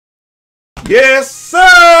Yes, sir!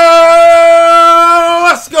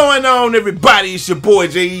 What's going on, everybody? It's your boy,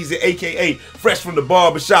 J-Easy, a.k.a. Fresh from the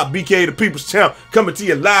Barbershop, BK the People's Champ, coming to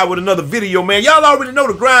you live with another video, man. Y'all already know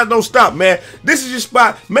the grind don't stop, man. This is your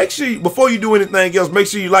spot. Make sure, before you do anything else, make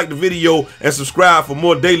sure you like the video and subscribe for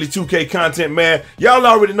more daily 2K content, man. Y'all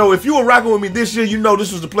already know, if you were rocking with me this year, you know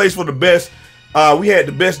this was the place for the best. We had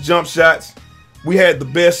the best jump shots. We had the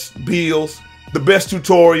best builds. The best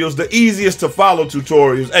tutorials, the easiest to follow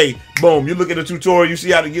tutorials. Hey, boom, you look at the tutorial, you see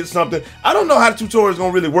how to get something. I don't know how the tutorial is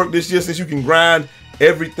gonna really work this year since you can grind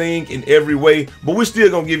everything in every way, but we're still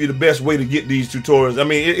gonna give you the best way to get these tutorials. I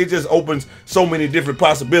mean, it just opens so many different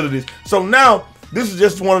possibilities. So now, this is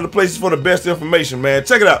just one of the places for the best information, man.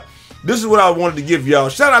 Check it out. This is what I wanted to give y'all.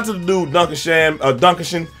 Shout out to the dude,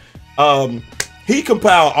 Duncan. He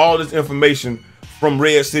compiled all this information from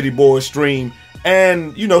Red City Boy's stream.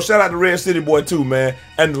 And, you know, shout out to Red City Boy too, man.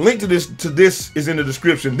 And the link to this is in the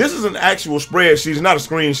description. This is an actual spreadsheet. It's not a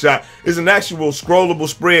screenshot. It's an actual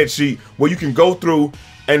scrollable spreadsheet where you can go through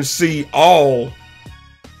and see all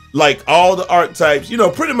the archetypes. You know,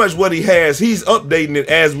 pretty much what he has. He's updating it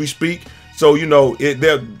as we speak. So, you know,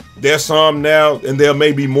 there's some now and there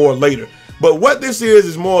may be more later. But what this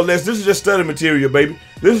is more or less, this is just study material, baby.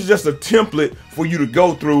 This is just a template for you to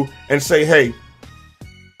go through and say, hey,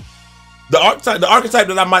 the archetype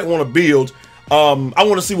that I might want to build, I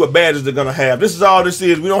want to see what badges they're going to have. This is all this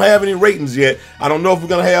is. We don't have any ratings yet. I don't know if we're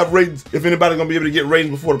going to have ratings, if anybody's going to be able to get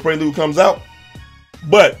ratings before the prelude comes out.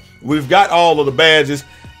 But we've got all of the badges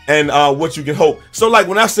and what you can hope. So like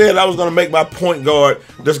when I said I was going to make my point guard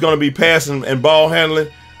that's going to be passing and ball handling,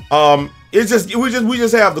 we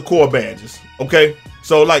just have the core badges, okay?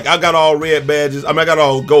 So like I got all red badges. I got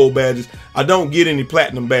all gold badges. I don't get any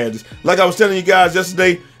platinum badges. Like I was telling you guys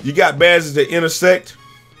yesterday, you got badges that intersect.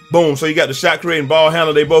 Boom. So you got the shot creating ball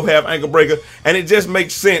handler. They both have ankle breaker. And it just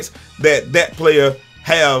makes sense that that player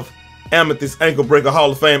have Amethyst ankle breaker, Hall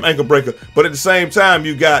of Fame ankle breaker. But at the same time,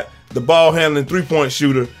 you got the ball handling 3-point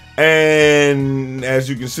shooter. And as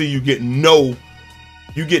you can see, you get no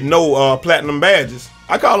platinum badges.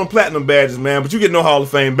 I call them platinum badges, man, but you get no Hall of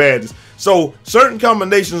Fame badges. So certain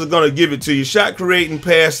combinations are going to give it to you. Shot creating,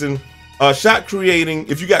 passing, shot creating.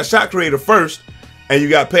 If you got shot creator first and you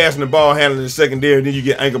got passing and ball handling in secondary, then you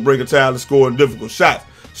get ankle breaker, tireless score, and difficult shots.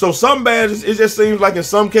 So some badges, it just seems like in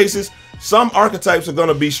some cases, some archetypes are going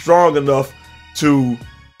to be strong enough to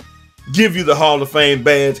give you the Hall of Fame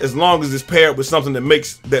badge as long as it's paired with something that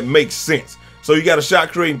makes sense. So you got a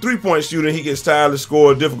shot creating 3-point shooter, he gets tireless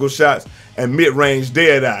score, difficult shots, and mid-range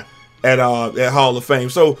dead eye at Hall of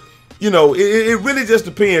Fame. So, you know, it really just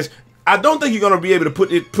depends. I don't think you're gonna be able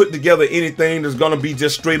to put together anything that's gonna be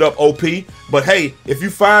just straight up OP. But hey, if you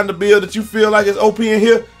find a build that you feel like is OP in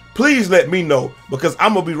here, please let me know, because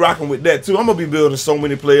I'm gonna be rocking with that too. I'm gonna be building so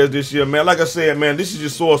many players this year, man. Like I said, man, this is your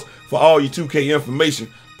source for all your 2K information.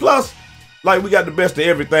 Plus, like, we got the best of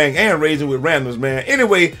everything and raising with randoms, man.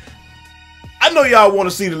 Anyway, I know y'all want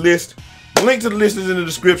to see the list. The link to the list is in the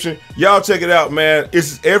description. Y'all check it out, man.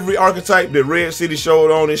 It's every archetype that Red City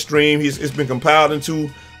showed on his stream. It's been compiled into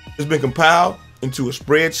a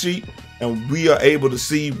spreadsheet, and we are able to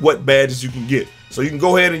see what badges you can get. So you can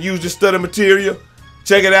go ahead and use this study material.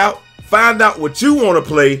 Check it out. Find out what you want to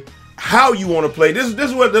play, how you want to play. This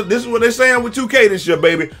is what they're saying with 2K this year,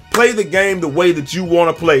 baby. Play the game the way that you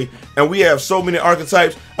want to play. And we have so many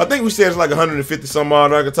archetypes. I think we said it's like 150 some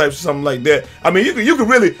odd archetypes or something like that. I mean, you can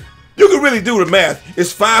really do the math.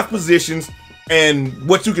 It's 5 positions, and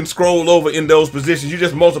what you can scroll over in those positions, you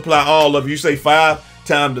just multiply all of it. You say 5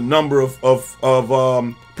 times the number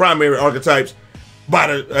of primary archetypes by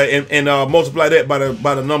the multiply that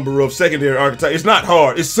by the number of secondary archetypes. It's not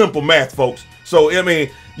hard. It's simple math, folks. So I mean,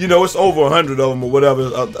 you know, it's over 100 of them or whatever.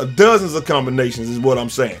 Dozens of combinations is what I'm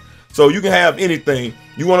saying. So you can have anything.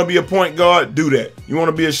 You want to be a point guard? Do that. You want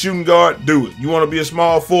to be a shooting guard? Do it. You want to be a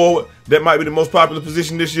small forward? That might be the most popular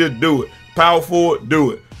position this year. Do it. Power forward?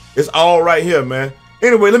 Do it. It's all right here, man.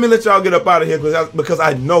 Anyway, let me let y'all get up out of here because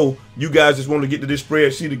I know you guys just want to get to this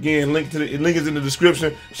spreadsheet again. Link is in the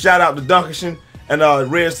description. Shout out to Duncan and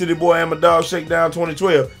Red City Boy and my dog Shakedown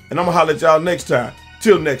 2012. And I'm going to holler at y'all next time.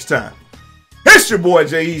 Till next time. It's your boy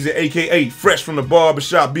J-Easy, a.k.a. Fresh from the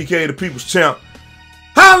Barbershop, BK the People's Champ.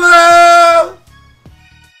 Holla!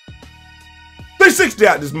 360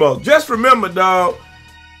 out this mug. Just remember, dog,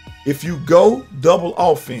 if you go double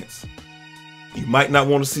offense, you might not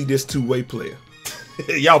want to see this two-way player.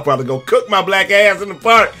 Y'all probably gonna cook my black ass in the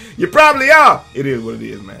park. You probably are. It is what it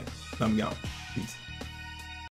is, man. I'm gone.